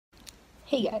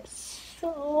Hey guys,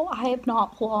 so I have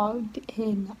not vlogged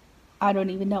in I don't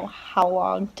even know how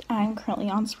long. I'm currently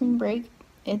on spring break.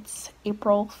 It's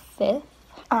April 5th.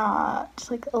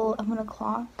 It's like 11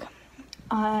 o'clock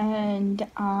and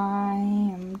I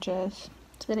am just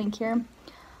sitting here.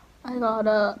 I got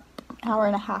up an hour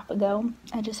and a half ago.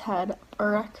 I just had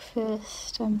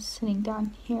breakfast. I'm sitting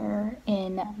down here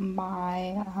in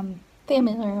my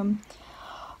family room.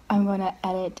 I'm going to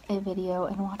edit a video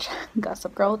and watch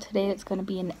Gossip Girl. Today it's going to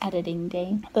be an editing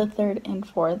day. The 3rd and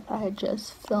 4th I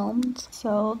just filmed,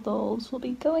 so those will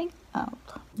be going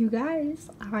up. You guys,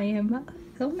 I am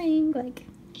filming, like,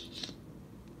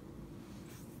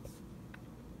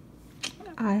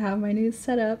 I have my new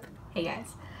setup. Hey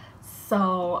guys,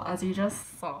 so as you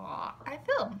just saw, I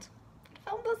filmed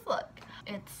this look.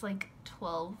 It's like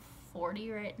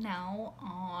 12:40 right now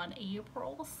on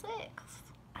April 6th.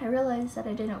 I realized that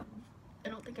I don't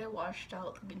think I washed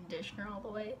out the conditioner all the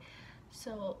way.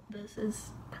 So this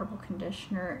is purple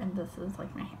conditioner and this is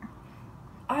like my hair.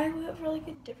 I went for like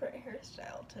a different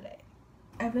hairstyle today.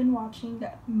 I've been watching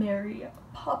Mary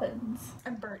Poppins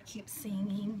and Bert keeps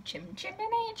singing chim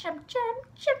chimney chim chim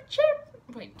chim chim.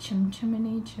 Wait, chim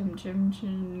chimney chim chim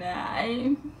chim.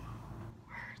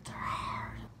 Words are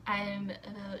hard. I'm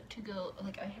about to go,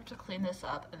 like, I have to clean this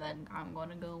up and then I'm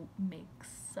gonna go make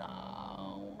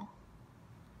some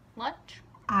lunch.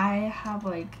 I have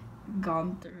like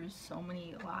gone through so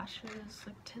many lashes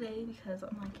like today because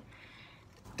I'm like,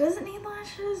 does it need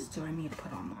lashes? Do I need to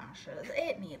put on lashes?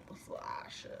 It needs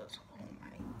lashes. Oh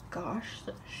my gosh,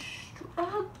 the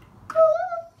struggle.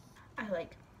 I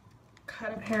like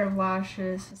cut a pair of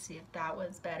lashes to see if that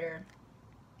was better.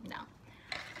 No.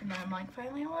 And then I'm like,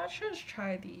 finally let's just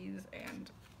try these,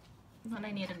 and when I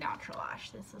need a natural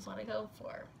lash, this is what I go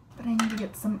for. But I need to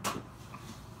get some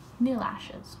new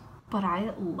lashes. But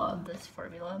I love this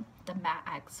formula, the Matte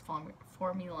X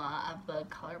formula of the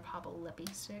ColourPop lippy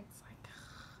sticks. Like,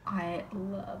 I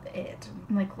love it.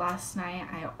 Like last night,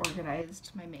 I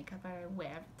organized my makeup. I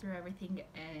went through everything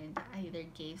and I either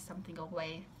gave something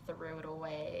away, threw it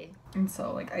away. And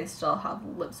so like I still have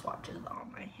lip swatches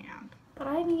on my hand. But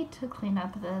I need to clean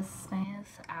up this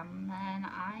mess and then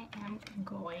I am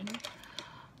going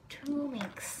to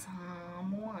make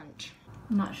some lunch.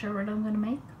 I'm not sure what I'm gonna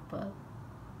make, but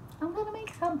I'm gonna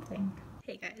make something.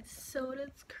 Hey guys, so it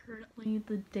is currently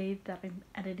the day that I'm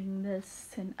editing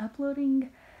this and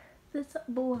uploading this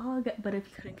vlog, but if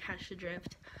you couldn't catch the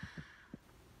drift,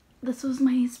 this was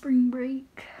my spring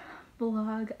break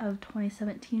vlog of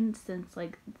 2017 since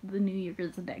like the new year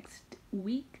is the next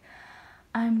week.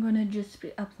 I'm gonna just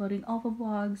be uploading all the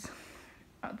vlogs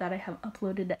that I have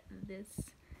uploaded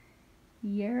this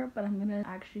year, but I'm gonna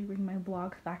actually bring my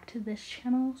vlogs back to this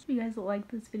channel. So if you guys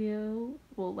like this video,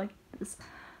 will like this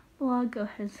vlog, go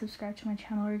ahead and subscribe to my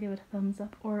channel or give it a thumbs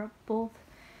up or both.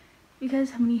 If you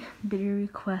guys have any video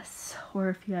requests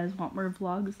or if you guys want more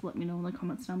vlogs, let me know in the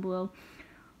comments down below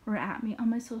or at me on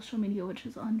my social media, which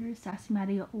is under Sassy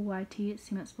Maddie YT.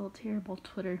 See it spelled here, both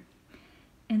Twitter,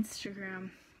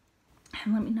 Instagram,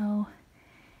 and let me know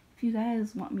if you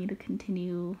guys want me to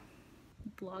continue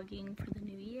vlogging for the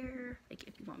new year, like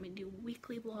if you want me to do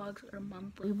weekly vlogs or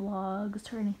monthly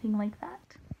vlogs or anything like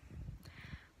that.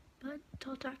 But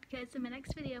I'll talk to you guys in my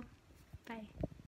next video. Bye.